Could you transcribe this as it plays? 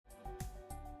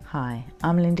Hi,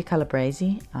 I'm Linda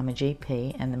Calabresi. I'm a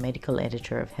GP and the medical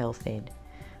editor of Health Ed.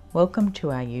 Welcome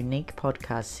to our unique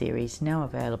podcast series, now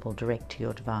available direct to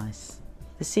your device.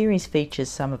 The series features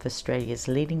some of Australia's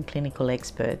leading clinical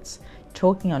experts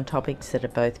talking on topics that are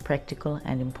both practical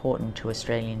and important to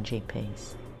Australian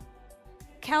GPs.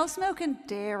 Cow's milk and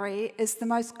dairy is the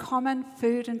most common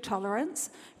food intolerance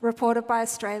reported by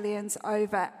Australians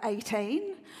over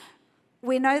 18.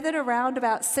 We know that around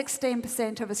about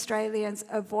 16% of Australians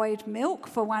avoid milk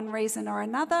for one reason or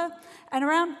another, and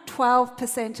around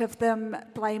 12% of them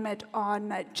blame it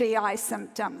on GI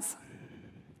symptoms.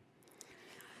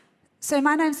 So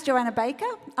my name's Joanna Baker.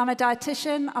 I'm a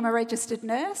dietitian, I'm a registered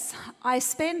nurse. I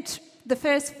spent the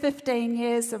first 15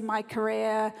 years of my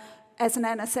career as an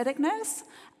anaesthetic nurse.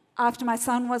 After my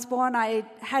son was born, I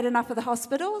had enough of the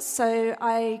hospitals, so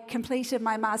I completed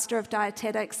my Master of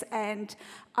Dietetics and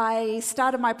I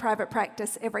started my private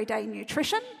practice, Everyday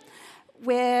Nutrition,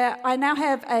 where I now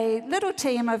have a little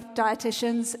team of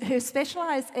dietitians who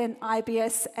specialise in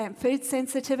IBS and food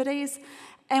sensitivities,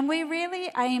 and we really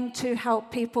aim to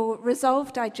help people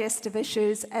resolve digestive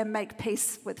issues and make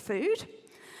peace with food.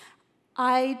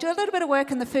 I do a little bit of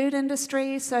work in the food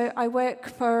industry, so I work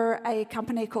for a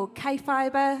company called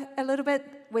K-Fibre a little bit.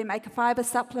 We make a fibre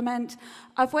supplement.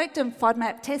 I've worked in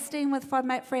FODMAP testing with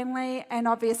FODMAP Friendly, and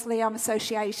obviously I'm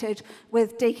associated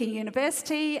with Deakin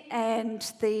University and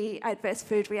the Adverse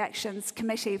Food Reactions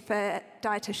Committee for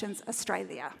Dietitians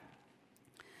Australia.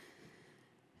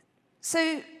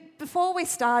 So before we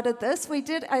started this, we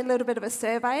did a little bit of a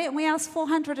survey and we asked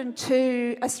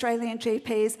 402 Australian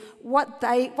GPs what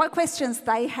questions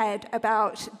they had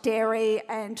about dairy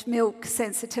and milk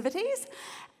sensitivities.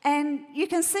 And you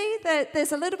can see that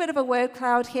there's a little bit of a word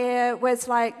cloud here, words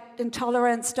like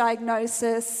intolerance,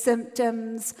 diagnosis,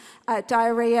 symptoms,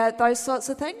 diarrhea, those sorts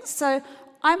of things. So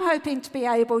I'm hoping to be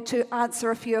able to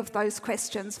answer a few of those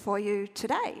questions for you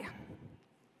today.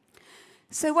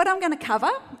 So what I'm going to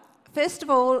cover, first of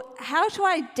all, how to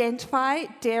identify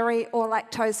dairy or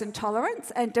lactose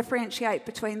intolerance and differentiate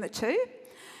between the two.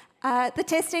 The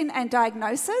testing and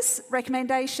diagnosis,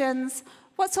 recommendations,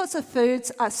 what sorts of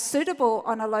foods are suitable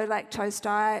on a low lactose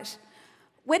diet,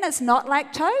 when it's not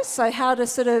lactose, so how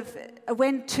to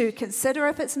when to consider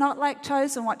if it's not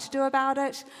lactose and what to do about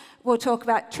it. We'll talk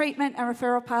about treatment and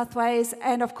referral pathways,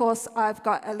 and of course I've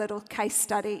got a little case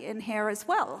study in here as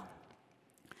well.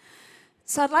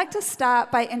 So I'd like to start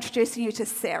by introducing you to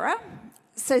Sarah.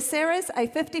 So Sarah's a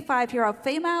 55-year-old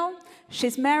female.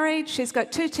 She's married, she's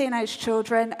got 2 teenage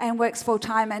children and works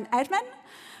full-time in admin.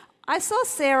 I saw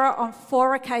Sarah on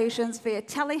 4 occasions via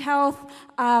telehealth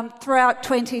throughout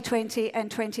 2020 and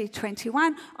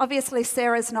 2021. Obviously,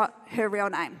 Sarah's not her real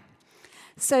name.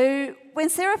 So when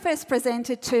Sarah first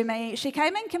presented to me, she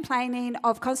came in complaining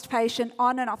of constipation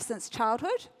on and off since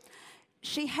childhood.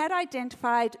 She had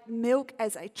identified milk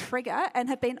as a trigger and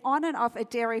had been on and off a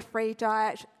dairy-free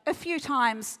diet a few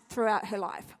times throughout her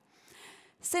life.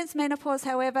 Since menopause,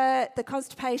 however, the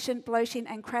constipation, bloating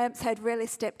and cramps had really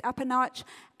stepped up a notch,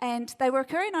 and they were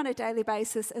occurring on a daily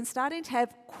basis and starting to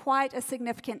have quite a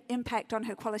significant impact on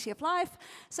her quality of life.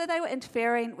 So they were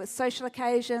interfering with social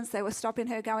occasions, they were stopping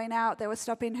her going out, they were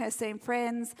stopping her seeing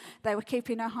friends, they were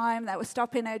keeping her home, they were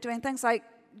stopping her doing things like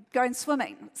going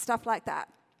swimming, stuff like that.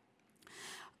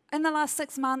 In the last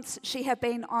 6 months, she had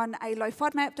been on a low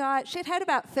FODMAP diet. She'd had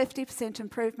about 50%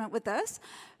 improvement with this,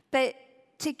 but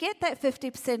to get that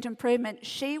 50% improvement,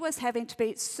 she was having to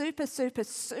be super, super,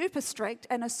 super strict,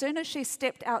 and as soon as she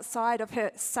stepped outside of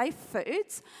her safe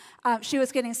foods, she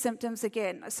was getting symptoms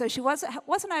again. So she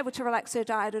wasn't able to relax her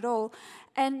diet at all.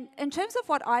 And in terms of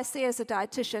what I see as a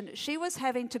dietitian, she was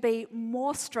having to be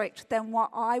more strict than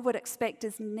what I would expect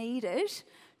is needed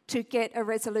to get a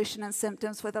resolution in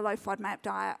symptoms with a low FODMAP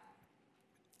diet.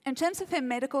 In terms of her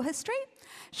medical history,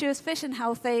 she was fit and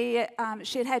healthy.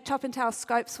 She'd had top and tail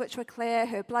scopes which were clear,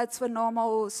 her bloods were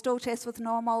normal, stool test was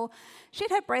normal.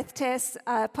 She'd had breath tests,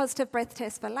 a positive breath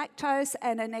test for lactose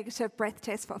and a negative breath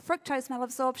test for fructose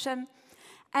malabsorption.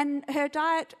 And her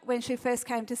diet, when she first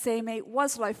came to see me,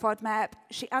 was low FODMAP.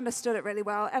 She understood it really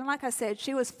well, and like I said,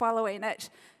 she was following it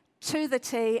to the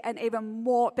T and even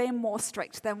more, being more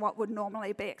strict than what would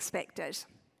normally be expected.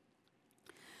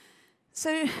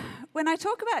 So when I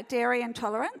talk about dairy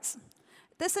intolerance,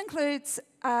 this includes,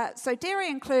 dairy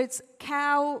includes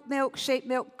cow milk, sheep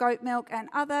milk, goat milk, and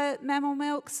other mammal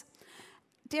milks.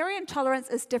 Dairy intolerance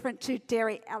is different to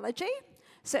dairy allergy.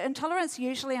 So intolerance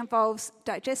usually involves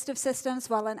digestive systems,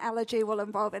 while an allergy will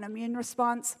involve an immune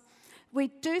response. We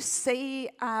do see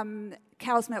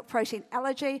cow's milk protein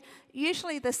allergy.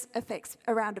 Usually this affects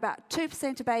around about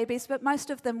 2% of babies, but most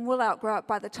of them will outgrow it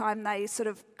by the time they sort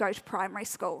of go to primary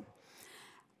school.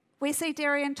 We see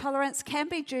dairy intolerance can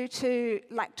be due to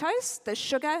lactose, the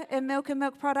sugar in milk and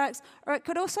milk products, or it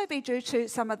could also be due to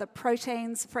some of the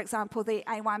proteins, for example, the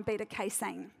A1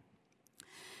 beta-casein.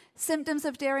 Symptoms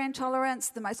of dairy intolerance,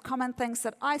 the most common things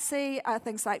that I see are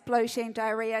things like bloating,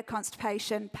 diarrhea,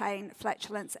 constipation, pain,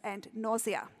 flatulence, and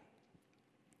nausea.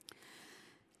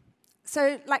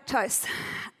 So lactose.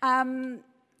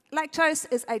 Lactose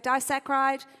is a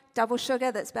disaccharide, double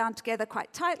sugar that's bound together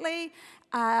quite tightly.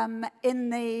 When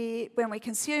we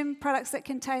consume products that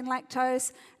contain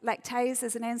lactose, lactase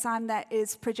is an enzyme that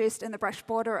is produced in the brush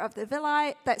border of the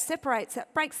villi that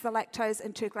breaks the lactose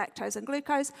into lactose and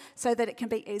glucose so that it can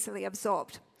be easily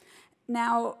absorbed.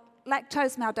 Now,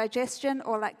 lactose maldigestion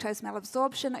or lactose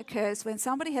malabsorption occurs when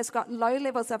somebody has got low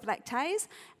levels of lactase.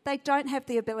 They don't have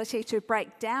the ability to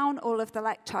break down all of the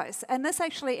lactose, and this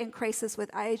actually increases with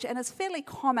age and is fairly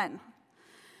common.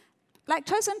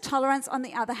 Lactose intolerance, on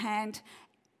the other hand,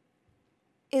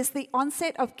 is the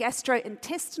onset of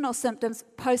gastrointestinal symptoms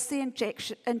post the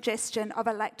ingestion of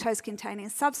a lactose-containing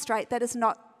substrate that is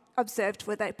not observed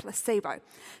with a placebo.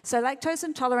 So lactose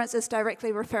intolerance is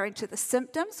directly referring to the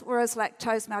symptoms, whereas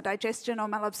lactose maldigestion or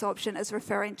malabsorption is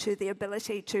referring to the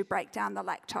ability to break down the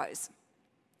lactose.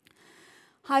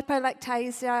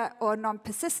 Hypolactasia or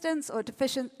non-persistence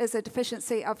is a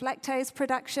deficiency of lactase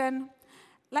production.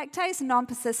 Lactase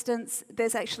non-persistence,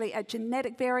 there's actually a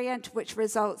genetic variant which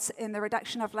results in the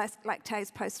reduction of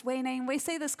lactase post-weaning. We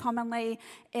see this commonly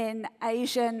in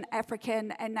Asian,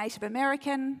 African, and Native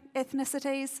American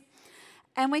ethnicities.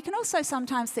 And we can also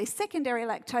sometimes see secondary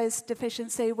lactose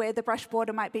deficiency where the brush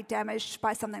border might be damaged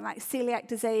by something like celiac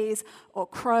disease or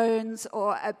Crohn's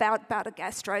or a bout of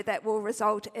gastro that will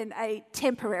result in a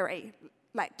temporary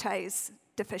lactase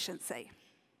deficiency.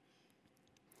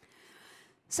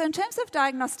 So in terms of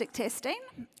diagnostic testing,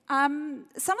 some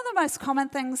of the most common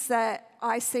things that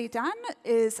I see done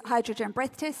is hydrogen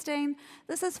breath testing.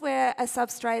 This is where a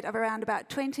substrate of around about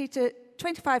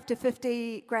 25 to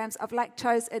 50 grams of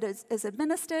lactose is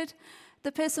administered.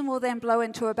 The person will then blow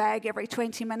into a bag every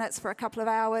 20 minutes for a couple of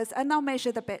hours, and they'll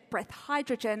measure the breath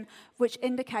hydrogen, which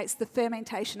indicates the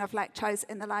fermentation of lactose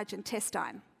in the large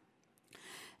intestine.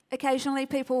 Occasionally,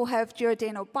 people will have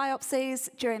duodenal biopsies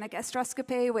during a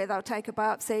gastroscopy where they'll take a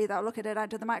biopsy, they'll look at it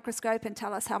under the microscope and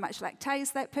tell us how much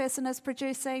lactase that person is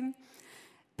producing.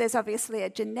 There's obviously a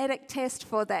genetic test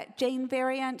for that gene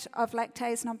variant of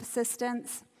lactase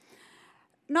non-persistence.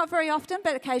 Not very often,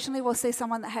 but occasionally we'll see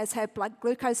someone that has had blood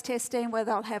glucose testing where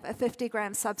they'll have a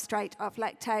 50-gram substrate of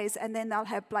lactase and then they'll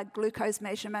have blood glucose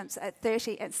measurements at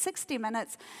 30 and 60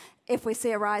 minutes if we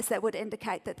see a rise that would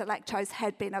indicate that the lactose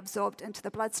had been absorbed into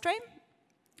the bloodstream.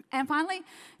 And finally,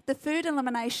 the food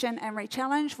elimination and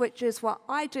re-challenge, which is what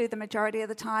I do the majority of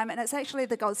the time, and it's actually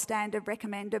the gold standard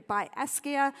recommended by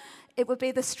ASCIA. It would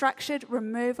be the structured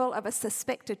removal of a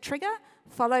suspected trigger,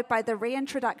 followed by the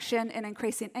reintroduction in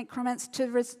increasing increments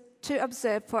to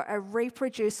observe for a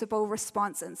reproducible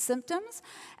response in symptoms.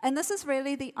 And this is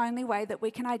really the only way that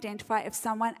we can identify if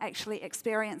someone actually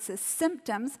experiences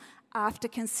symptoms after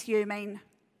consuming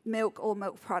milk or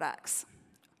milk products,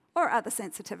 or other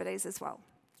sensitivities as well.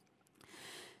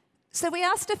 So we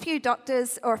asked a few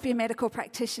doctors or a few medical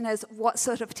practitioners what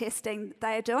sort of testing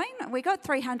they are doing. We got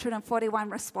 341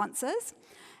 responses.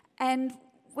 And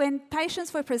when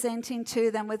patients were presenting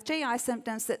to them with GI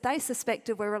symptoms that they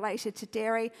suspected were related to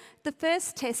dairy, the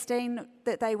first testing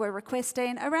that they were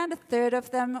requesting, around a third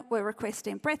of them were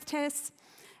requesting breath tests.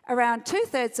 Around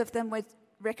 2/3 of them were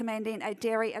recommending a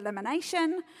dairy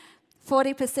elimination.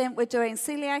 40% were doing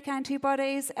celiac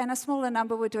antibodies, and a smaller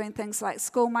number were doing things like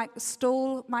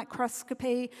stool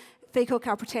microscopy, fecal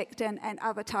calprotectin, and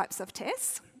other types of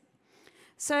tests.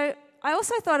 So I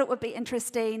also thought it would be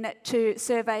interesting to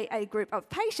survey a group of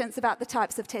patients about the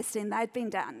types of testing they'd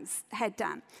had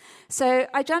done. So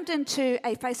I jumped into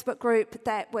a Facebook group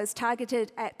that was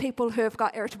targeted at people who have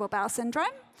got irritable bowel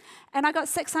syndrome, and I got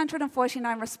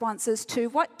 649 responses to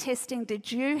what testing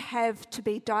did you have to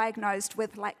be diagnosed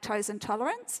with lactose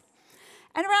intolerance.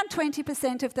 And around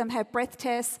 20% of them had breath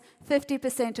tests,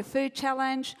 50% a food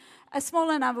challenge, a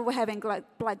smaller number were having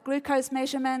blood glucose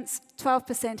measurements,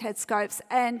 12% had scopes,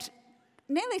 and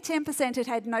nearly 10% had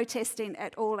had no testing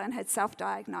at all and had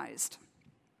self-diagnosed.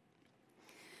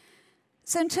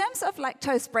 So in terms of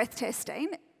lactose breath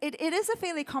testing, it is a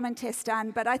fairly common test done,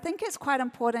 but I think it's quite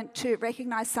important to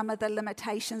recognise some of the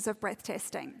limitations of breath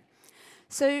testing.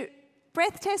 So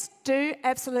breath tests do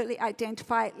absolutely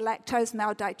identify lactose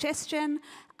maldigestion,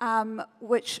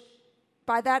 which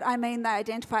by that I mean they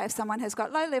identify if someone has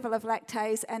got low level of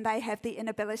lactase and they have the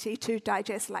inability to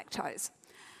digest lactose.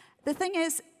 The thing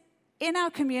is, in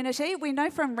our community, we know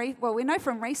from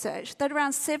research that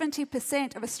around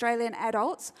 70% of Australian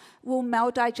adults will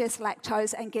maldigest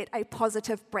lactose and get a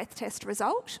positive breath test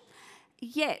result.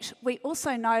 Yet, we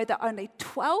also know that only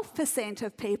 12%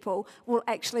 of people will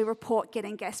actually report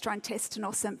getting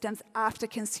gastrointestinal symptoms after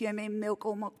consuming milk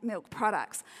or milk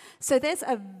products. So there's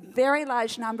a very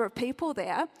large number of people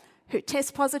there who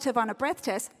test positive on a breath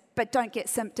test but don't get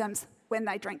symptoms when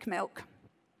they drink milk.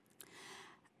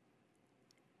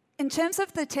 In terms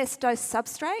of the test dose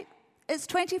substrate, it's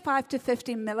 25 to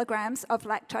 50 milligrams of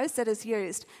lactose that is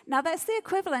used. Now, that's the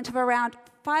equivalent of around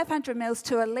 500 mils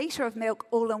to a litre of milk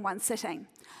all in one sitting.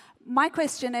 My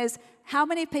question is, how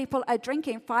many people are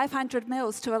drinking 500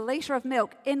 mils to a litre of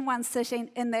milk in one sitting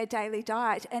in their daily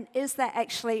diet? And is that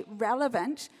actually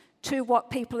relevant to what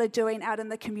people are doing out in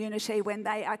the community when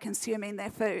they are consuming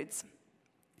their foods?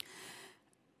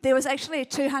 There was actually a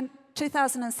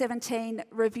 2017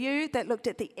 review that looked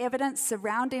at the evidence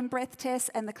surrounding breath tests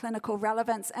and the clinical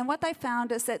relevance, and what they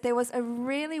found is that there was a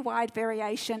really wide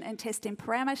variation in testing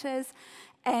parameters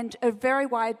and a very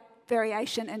wide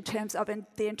variation in terms of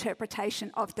the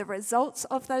interpretation of the results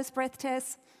of those breath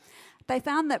tests. They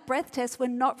found that breath tests were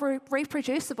not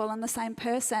reproducible in the same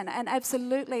person, and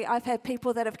absolutely I've had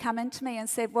people that have come into me and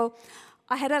said, well,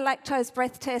 I had a lactose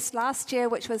breath test last year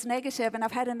which was negative, and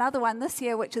I've had another one this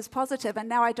year which is positive, and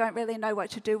now I don't really know what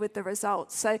to do with the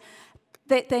results. So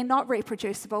they're not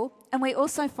reproducible. And we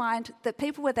also find that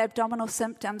people with abdominal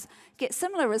symptoms get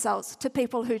similar results to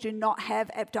people who do not have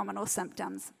abdominal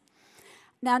symptoms.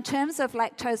 Now, in terms of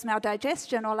lactose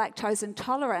maldigestion or lactose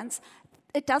intolerance,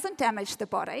 it doesn't damage the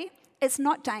body. It's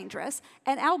not dangerous,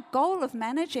 and our goal of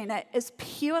managing it is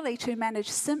purely to manage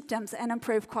symptoms and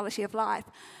improve quality of life.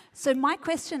 So my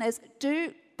question is,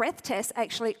 do breath tests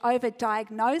actually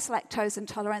overdiagnose lactose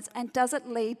intolerance, and does it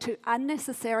lead to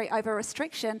unnecessary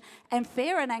over-restriction and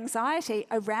fear and anxiety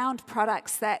around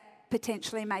products that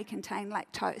potentially may contain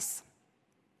lactose?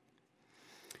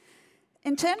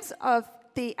 In terms of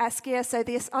the ASCIA, so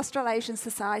the Australasian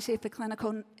Society for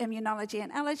Clinical Immunology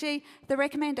and Allergy, the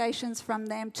recommendations from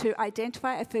them to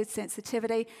identify a food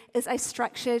sensitivity is a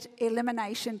structured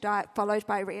elimination diet followed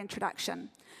by reintroduction.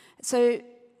 So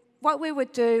what we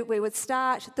would do, we would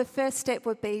start, the first step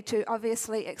would be to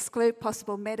obviously exclude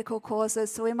possible medical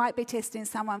causes. So we might be testing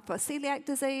someone for celiac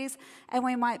disease, and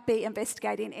we might be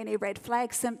investigating any red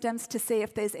flag symptoms to see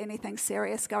if there's anything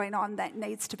serious going on that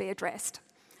needs to be addressed.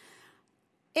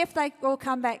 If they all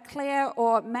come back clear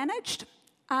or managed,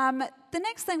 the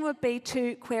next thing would be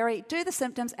to query, do the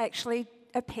symptoms actually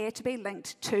appear to be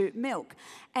linked to milk?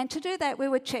 And to do that, we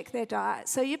would check their diet.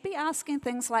 So you'd be asking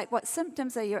things like, what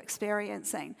symptoms are you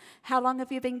experiencing? How long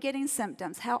have you been getting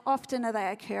symptoms? How often are they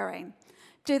occurring?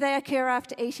 Do they occur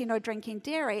after eating or drinking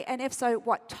dairy? And if so,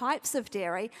 what types of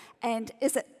dairy? And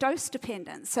is it dose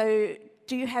dependent? So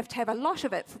do you have to have a lot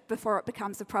of it before it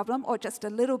becomes a problem, or just a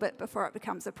little bit before it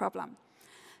becomes a problem?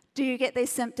 Do you get these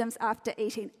symptoms after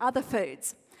eating other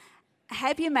foods?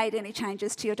 Have you made any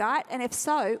changes to your diet? And if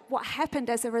so, what happened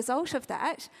as a result of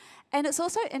that? And it's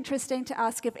also interesting to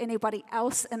ask if anybody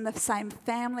else in the same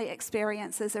family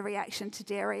experiences a reaction to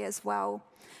dairy as well,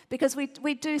 because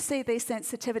we do see these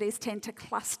sensitivities tend to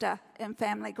cluster in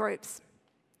family groups.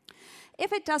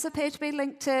 If it does appear to be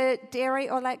linked to dairy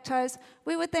or lactose,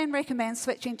 we would then recommend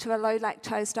switching to a low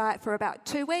lactose diet for about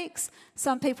 2 weeks.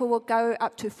 Some people will go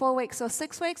up to 4 weeks or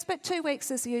 6 weeks, but 2 weeks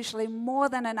is usually more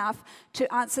than enough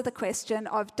to answer the question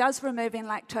of, does removing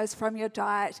lactose from your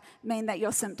diet mean that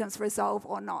your symptoms resolve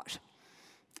or not?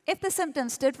 If the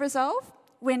symptoms did resolve,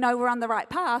 we know we're on the right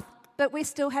path, but we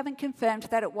still haven't confirmed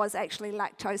that it was actually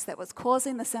lactose that was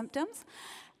causing the symptoms.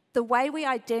 The way we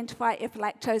identify if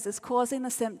lactose is causing the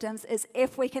symptoms is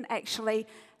if we can actually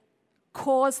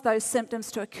cause those symptoms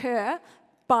to occur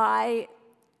by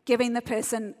giving the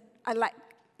person a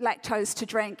lactose to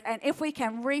drink. And if we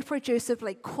can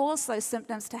reproducibly cause those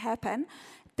symptoms to happen,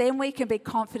 then we can be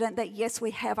confident that, yes,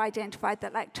 we have identified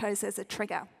that lactose as a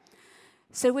trigger.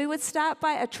 So we would start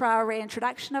by a trial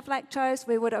reintroduction of lactose.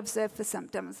 We would observe for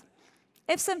symptoms.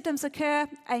 If symptoms occur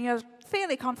and you're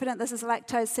fairly confident this is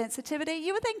lactose sensitivity,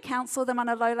 you would then counsel them on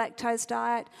a low lactose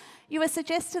diet. You would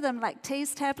suggest to them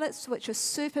lactase tablets, which are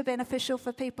super beneficial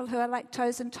for people who are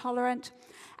lactose intolerant.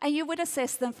 And you would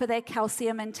assess them for their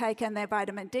calcium intake and their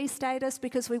vitamin D status,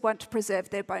 because we want to preserve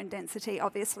their bone density,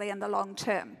 obviously, in the long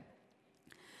term.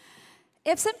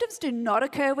 If symptoms do not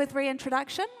occur with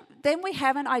reintroduction, then we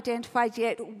haven't identified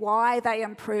yet why they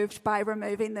improved by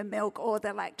removing the milk or the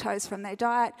lactose from their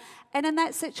diet. And in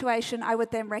that situation, I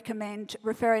would then recommend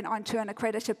referring on to an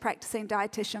accredited practicing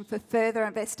dietitian for further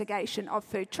investigation of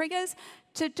food triggers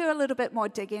to do a little bit more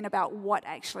digging about what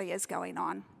actually is going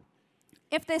on.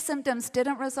 If their symptoms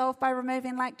didn't resolve by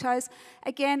removing lactose,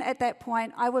 again, at that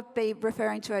point, I would be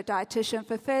referring to a dietitian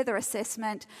for further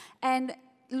assessment and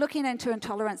looking into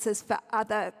intolerances for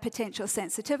other potential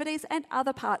sensitivities and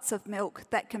other parts of milk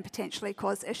that can potentially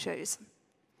cause issues.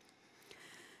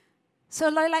 So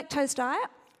low lactose diet.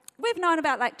 We've known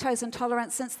about lactose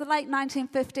intolerance since the late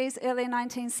 1950s, early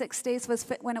 1960s was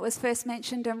when it was first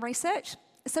mentioned in research.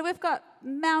 So we've got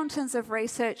mountains of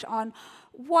research on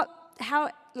how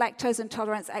lactose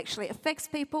intolerance actually affects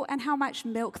people and how much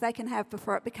milk they can have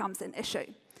before it becomes an issue.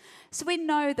 So we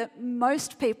know that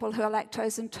most people who are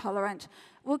lactose intolerant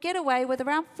will get away with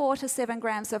around 4 to 7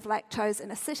 grams of lactose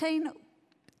in a sitting,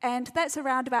 and that's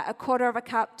around about 1/4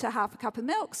 cup to 1/2 cup of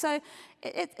milk. So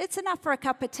it's enough for a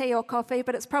cup of tea or coffee,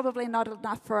 but it's probably not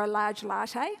enough for a large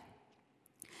latte.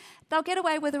 They'll get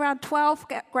away with around 12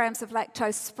 grams of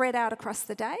lactose spread out across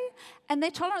the day, and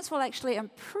their tolerance will actually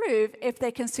improve if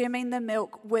they're consuming the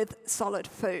milk with solid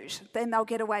food. Then they'll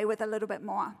get away with a little bit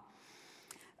more.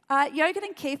 Yogurt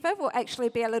and kefir will actually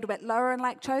be a little bit lower in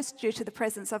lactose due to the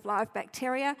presence of live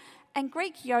bacteria, and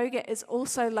Greek yogurt is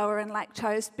also lower in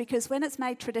lactose because when it's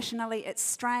made traditionally, it's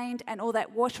strained and all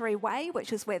that watery whey,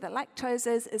 which is where the lactose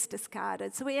is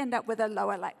discarded. So we end up with a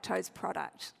lower lactose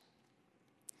product.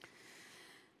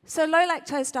 So low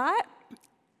lactose diet,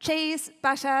 cheese,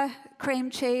 butter, cream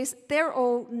cheese, they're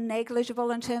all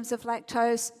negligible in terms of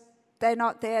lactose. They're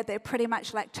not there, they're pretty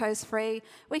much lactose-free.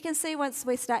 We can see once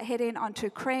we start heading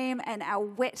onto cream and our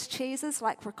wet cheeses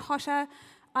like ricotta,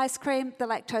 ice cream, the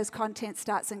lactose content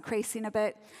starts increasing a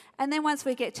bit. And then once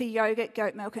we get to yogurt,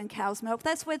 goat milk and cow's milk,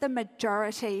 that's where the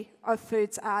majority of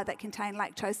foods are that contain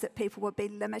lactose that people would be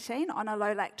limiting on a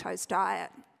low lactose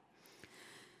diet.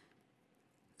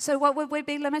 So what would we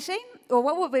be limiting, or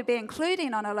what would we be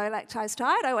including on a low lactose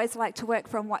diet? I always like to work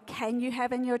from what can you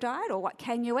have in your diet, or what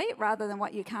can you eat, rather than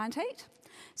what you can't eat.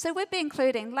 So we'd be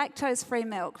including lactose-free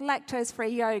milk, lactose-free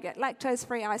yogurt,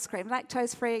 lactose-free ice cream,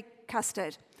 lactose-free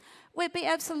custard. We'd be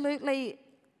absolutely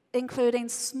including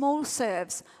small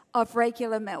serves of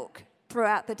regular milk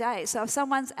throughout the day. So if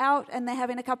someone's out and they're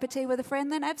having a cup of tea with a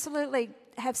friend, then absolutely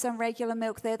have some regular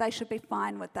milk there. They should be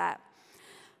fine with that.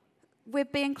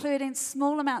 We'd be including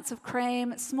small amounts of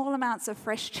cream, small amounts of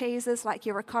fresh cheeses like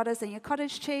your ricottas and your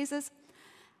cottage cheeses.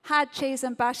 Hard cheese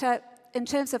and butter, in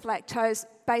terms of lactose,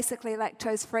 basically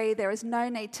lactose-free. There is no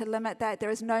need to limit that.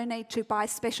 There is no need to buy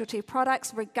specialty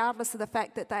products, regardless of the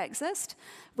fact that they exist.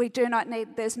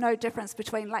 There's no difference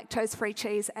between lactose-free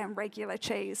cheese and regular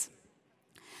cheese.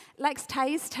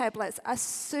 Lactase tablets are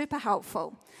super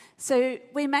helpful. So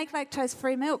we make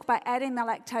lactose-free milk by adding the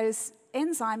lactose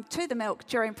enzyme to the milk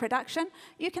during production.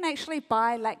 You can actually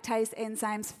buy lactase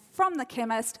enzymes from the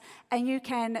chemist, and you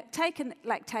can take a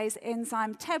lactase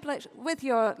enzyme tablet with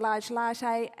your large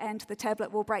latte, and the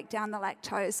tablet will break down the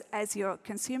lactose as you're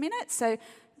consuming it. So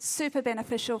super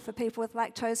beneficial for people with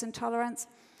lactose intolerance.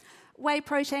 Whey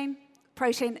protein.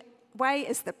 Whey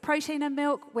is the protein in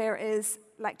milk, whereas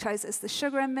lactose is the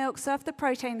sugar in milk. So if the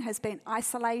protein has been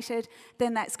isolated,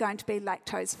 then that's going to be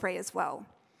lactose-free as well.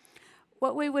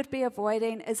 What we would be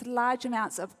avoiding is large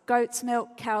amounts of goat's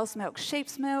milk, cow's milk,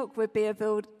 sheep's milk. We'd be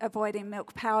avoiding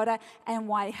milk powder and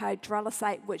whey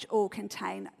hydrolysate, which all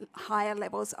contain higher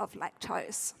levels of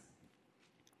lactose.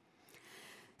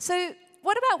 So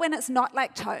what about when it's not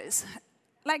lactose?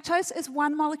 Lactose is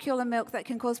one molecule in milk that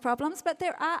can cause problems, but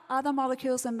there are other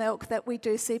molecules in milk that we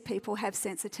do see people have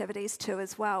sensitivities to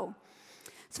as well.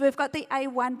 So we've got the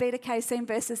A1 beta-casein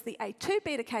versus the A2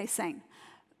 beta-casein.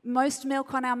 Most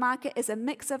milk on our market is a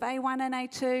mix of A1 and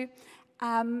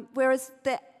A2, whereas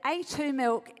the A2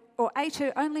 milk, or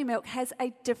A2 only milk, has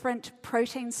a different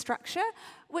protein structure,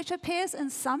 which appears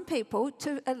in some people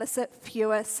to elicit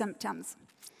fewer symptoms.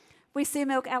 We see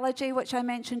milk allergy, which I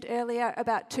mentioned earlier.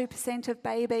 About 2% of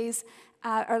babies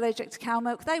are allergic to cow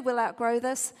milk. They will outgrow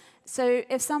this. So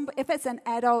if it's an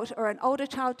adult or an older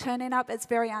child turning up, it's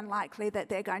very unlikely that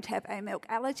they're going to have a milk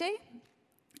allergy.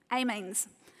 Amines.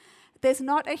 There's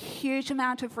not a huge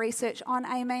amount of research on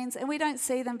amines, and we don't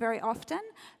see them very often,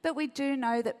 but we do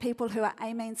know that people who are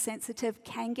amine sensitive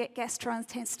can get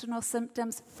gastrointestinal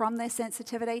symptoms from their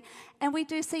sensitivity, and we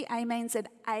do see amines in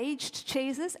aged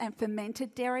cheeses and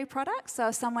fermented dairy products. So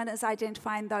if someone is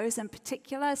identifying those in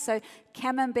particular, so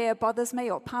camembert bothers me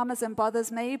or parmesan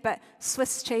bothers me, but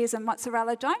Swiss cheese and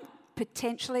mozzarella don't,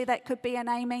 potentially that could be an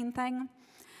amine thing.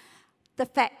 The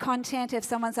fat content, if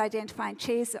someone's identifying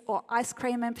cheese or ice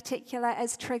cream in particular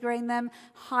as triggering them,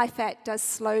 high fat does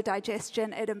slow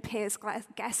digestion, it impairs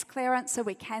gas clearance, so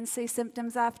we can see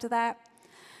symptoms after that.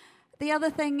 The other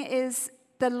thing is,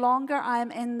 the longer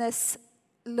I'm in this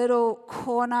little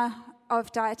corner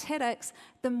of dietetics,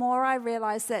 the more I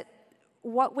realize that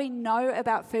what we know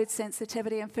about food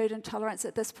sensitivity and food intolerance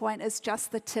at this point is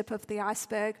just the tip of the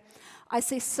iceberg. I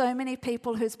see so many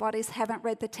people whose bodies haven't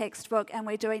read the textbook, and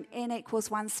we're doing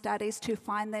N=1 studies to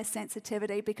find their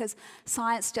sensitivity because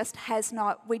science just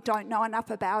we don't know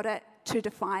enough about it to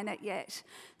define it yet.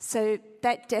 So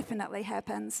that definitely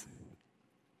happens.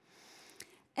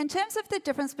 In terms of the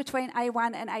difference between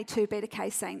A1 and A2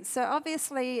 beta-caseins, so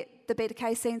obviously the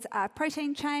beta-caseins are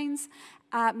protein chains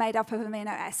made up of amino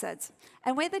acids.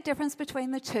 And where the difference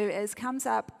between the two comes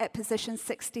up at position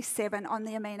 67 on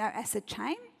the amino acid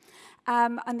chain.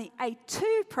 On the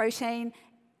A2 protein,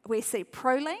 we see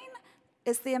proline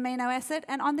is the amino acid,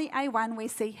 and on the A1 we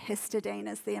see histidine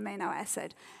as the amino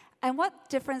acid. And what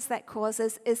difference that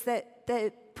causes is that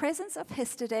the presence of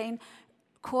histidine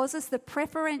causes the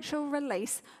preferential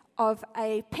release of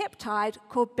a peptide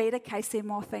called beta-casein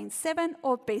morphine 7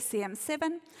 or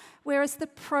BCM7, whereas the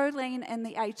proline in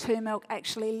the A2 milk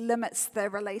actually limits the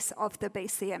release of the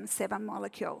BCM7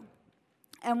 molecule.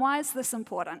 And why is this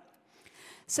important?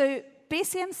 So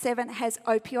BCM7 has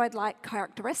opioid-like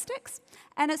characteristics,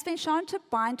 and it's been shown to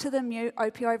bind to the mu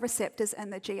opioid receptors in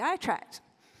the GI tract.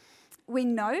 We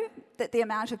know that the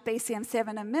amount of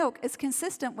BCM7 in milk is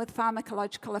consistent with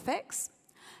pharmacological effects,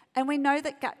 and we know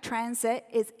that gut transit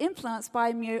is influenced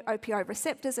by mu opioid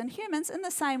receptors in humans in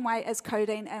the same way as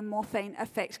codeine and morphine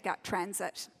affect gut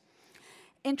transit.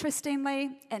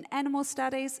 Interestingly, in animal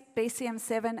studies,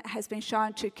 BCM7 has been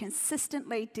shown to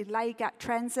consistently delay gut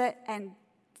transit and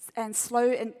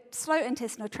slow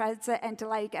intestinal transit and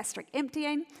delay gastric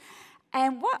emptying.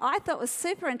 And what I thought was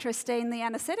super interesting, the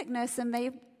anaesthetic nurse in me,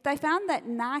 they found that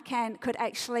Narcan had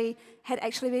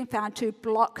actually been found to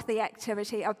block the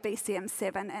activity of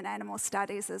BCM7 in animal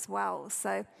studies as well.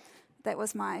 So that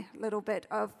was my little bit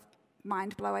of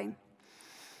mind-blowing.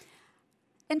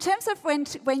 In terms of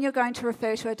when you're going to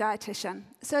refer to a dietitian,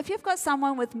 so if you've got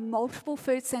someone with multiple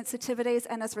food sensitivities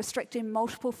and is restricting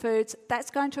multiple foods, that's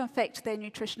going to affect their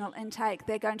nutritional intake.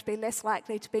 They're going to be less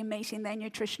likely to be meeting their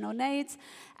nutritional needs,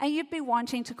 and you'd be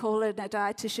wanting to call in a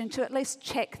dietitian to at least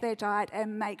check their diet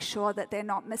and make sure that they're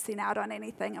not missing out on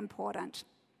anything important.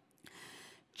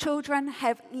 Children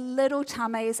have little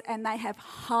tummies and they have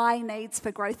high needs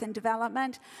for growth and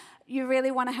development. You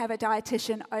really want to have a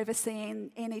dietitian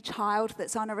overseeing any child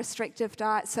that's on a restrictive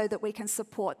diet so that we can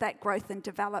support that growth and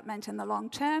development in the long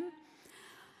term.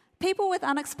 People with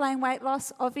unexplained weight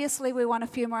loss, obviously we want a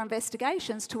few more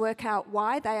investigations to work out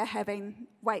why they are having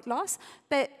weight loss,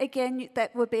 but again,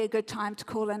 that would be a good time to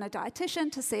call in a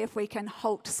dietitian to see if we can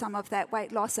halt some of that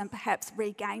weight loss and perhaps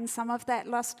regain some of that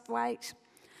lost weight.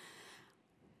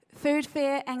 Food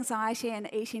fear, anxiety,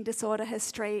 and eating disorder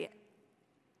history.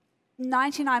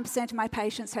 99% of my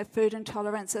patients have food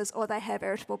intolerances or they have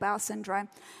irritable bowel syndrome.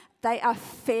 They are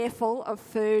fearful of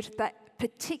food,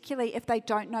 particularly if they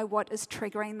don't know what is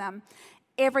triggering them.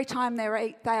 Every time they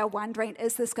eat, they are wondering,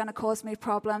 is this going to cause me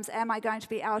problems? Am I going to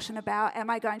be out and about? Am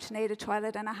I going to need a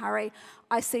toilet in a hurry?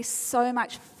 I see so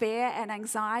much fear and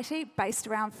anxiety based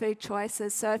around food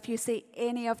choices. So if you see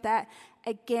any of that,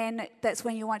 again, that's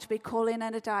when you want to be calling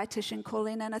in a dietitian,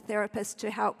 calling in a therapist to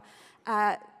help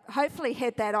hopefully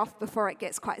head that off before it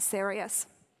gets quite serious.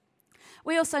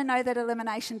 We also know that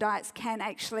elimination diets can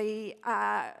actually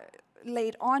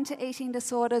lead on to eating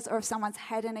disorders, or if someone's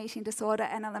had an eating disorder,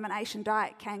 an elimination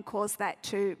diet can cause that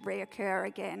to reoccur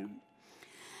again.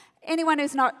 Anyone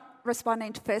who's not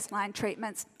responding to first-line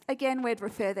treatments, again, we'd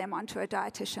refer them on to a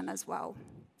dietitian as well.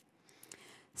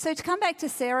 So to come back to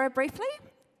Sarah briefly,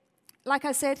 like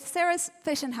I said, Sarah's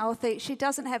fit and healthy. She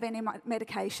doesn't have any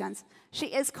medications.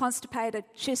 She is constipated.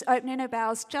 She's opening her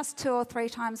bowels just 2 or 3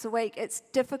 times a week. It's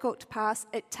difficult to pass.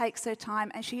 It takes her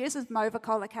time, and she uses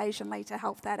Movicol occasionally to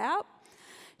help that out.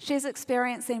 She's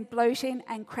experiencing bloating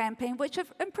and cramping, which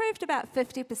have improved about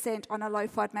 50% on a low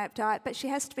FODMAP diet, but she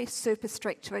has to be super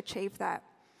strict to achieve that.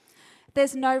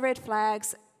 There's no red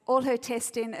flags. All her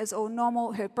testing is all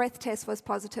normal. Her breath test was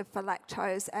positive for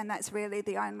lactose, and that's really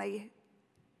the only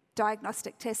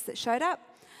diagnostic test that showed up.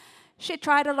 She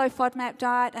tried a low FODMAP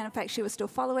diet, and in fact she was still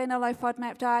following a low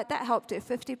FODMAP diet. That helped her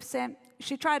 50%.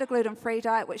 She tried a gluten-free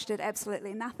diet, which did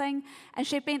absolutely nothing, and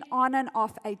she'd been on and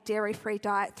off a dairy-free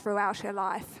diet throughout her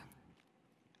life.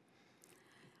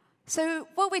 So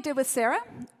what we did with Sarah,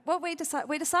 we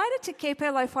decided to keep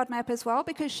her low FODMAP as well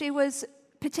because she was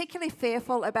particularly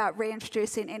fearful about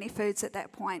reintroducing any foods at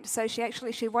that point. So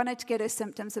she wanted to get her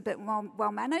symptoms a bit more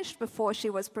well managed before she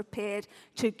was prepared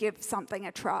to give something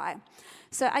a try.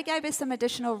 So I gave her some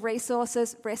additional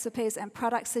resources, recipes, and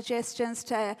product suggestions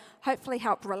to hopefully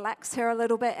help relax her a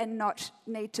little bit and not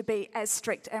need to be as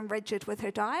strict and rigid with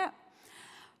her diet.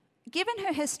 Given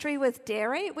her history with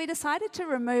dairy, we decided to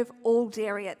remove all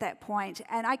dairy at that point,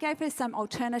 and I gave her some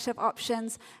alternative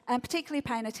options, and particularly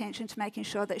paying attention to making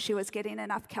sure that she was getting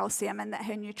enough calcium and that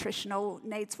her nutritional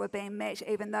needs were being met,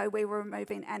 even though we were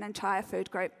removing an entire food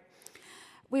group.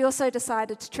 We also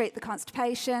decided to treat the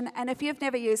constipation, and if you've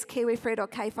never used kiwi fruit or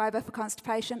K-fibre for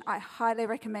constipation, I highly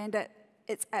recommend it.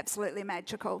 It's absolutely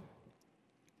magical.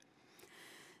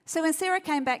 So when Sarah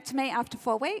came back to me after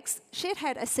 4 weeks, she had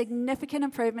had a significant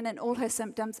improvement in all her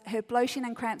symptoms. Her bloating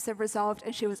and cramps had resolved,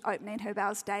 and she was opening her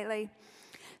bowels daily.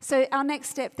 So our next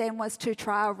step then was to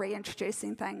trial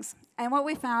reintroducing things. And what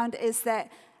we found is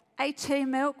that A2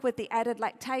 milk with the added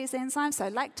lactase enzyme, so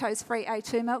lactose-free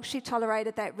A2 milk, she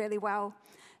tolerated that really well.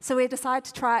 So we decided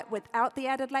to try it without the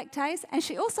added lactase, and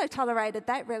she also tolerated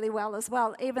that really well as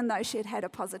well, even though she had had a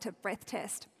positive breath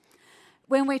test.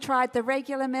 When we tried the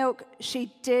regular milk,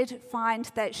 she did find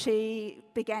that she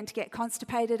began to get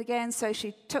constipated again, so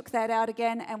she took that out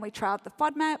again, and we tried the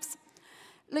FODMAPs.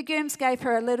 Legumes gave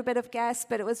her a little bit of gas,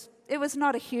 but it was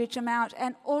not a huge amount,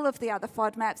 and all of the other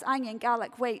FODMAPs, onion,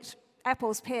 garlic, wheat,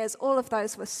 apples, pears, all of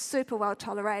those were super well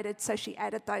tolerated, so she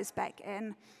added those back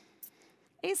in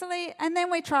easily. And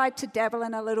then we tried to dabble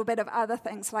in a little bit of other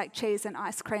things like cheese and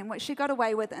ice cream, which she got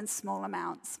away with in small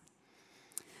amounts.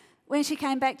 When she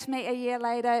came back to me a year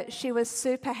later, she was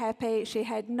super happy. She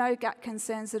had no gut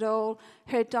concerns at all.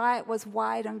 Her diet was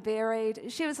wide and varied.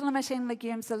 She was limiting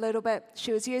legumes a little bit.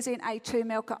 She was using A2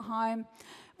 milk at home.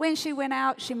 When she went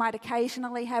out, she might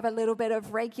occasionally have a little bit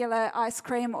of regular ice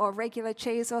cream or regular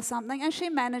cheese or something, and she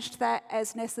managed that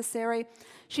as necessary.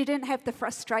 She didn't have the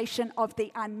frustration of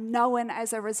the unknown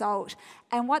as a result,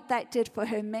 and what that did for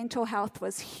her mental health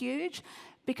was huge.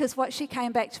 Because what she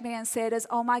came back to me and said is,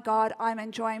 oh my God, I'm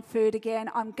enjoying food again,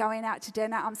 I'm going out to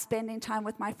dinner, I'm spending time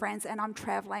with my friends, and I'm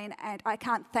traveling, and I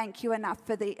can't thank you enough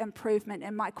for the improvement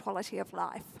in my quality of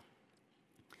life.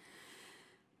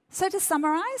 So to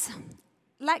summarize,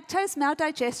 lactose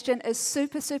maldigestion is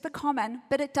super common,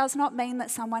 but it does not mean that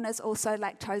someone is also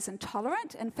lactose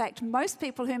intolerant. In fact, most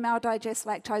people who maldigest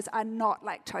lactose are not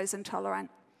lactose intolerant.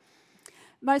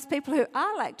 Most people who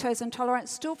are lactose intolerant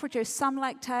still produce some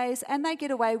lactase, and they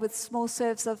get away with small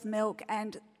serves of milk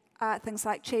and things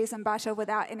like cheese and butter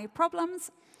without any problems.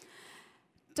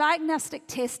 Diagnostic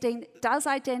testing does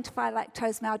identify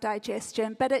lactose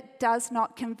maldigestion, but it does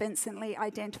not convincingly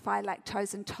identify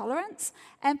lactose intolerance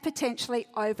and potentially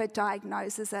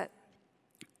overdiagnoses it.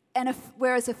 And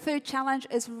whereas a food challenge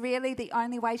is really the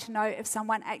only way to know if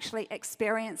someone actually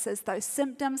experiences those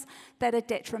symptoms that are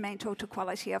detrimental to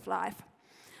quality of life.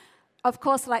 Of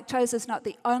course, lactose is not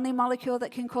the only molecule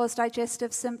that can cause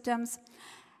digestive symptoms.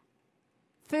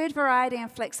 Food variety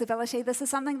and flexibility, this is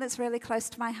something that's really close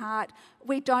to my heart.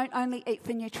 We don't only eat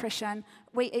for nutrition,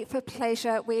 we eat for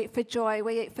pleasure, we eat for joy,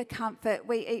 we eat for comfort,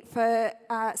 we eat for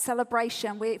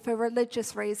celebration, we eat for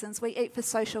religious reasons, we eat for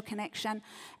social connection.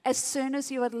 As soon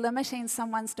as you are limiting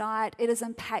someone's diet, it is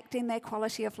impacting their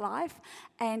quality of life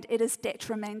and it is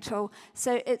detrimental.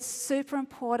 So it's super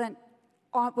important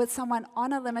with someone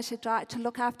on a limited diet to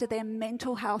look after their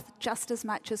mental health just as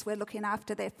much as we're looking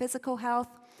after their physical health.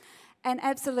 And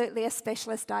absolutely a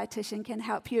specialist dietitian can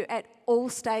help you at all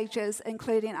stages,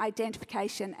 including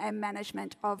identification and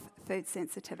management of food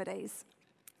sensitivities.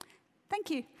 Thank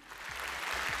you.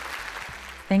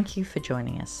 Thank you for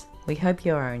joining us. We hope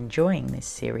you are enjoying this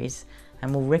series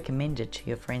and will recommend it to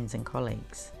your friends and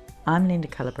colleagues. I'm Linda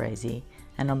Calabrese,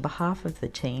 and on behalf of the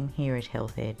team here at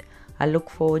Health Ed, I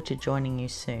look forward to joining you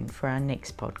soon for our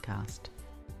next podcast.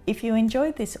 If you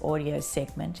enjoyed this audio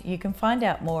segment, you can find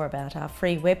out more about our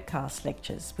free webcast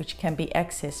lectures, which can be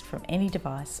accessed from any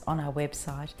device on our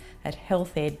website at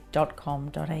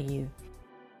healthed.com.au.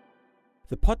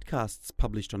 The podcasts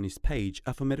published on this page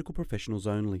are for medical professionals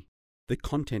only. The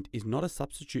content is not a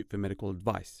substitute for medical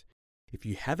advice. If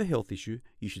you have a health issue,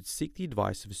 you should seek the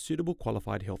advice of a suitable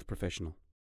qualified health professional.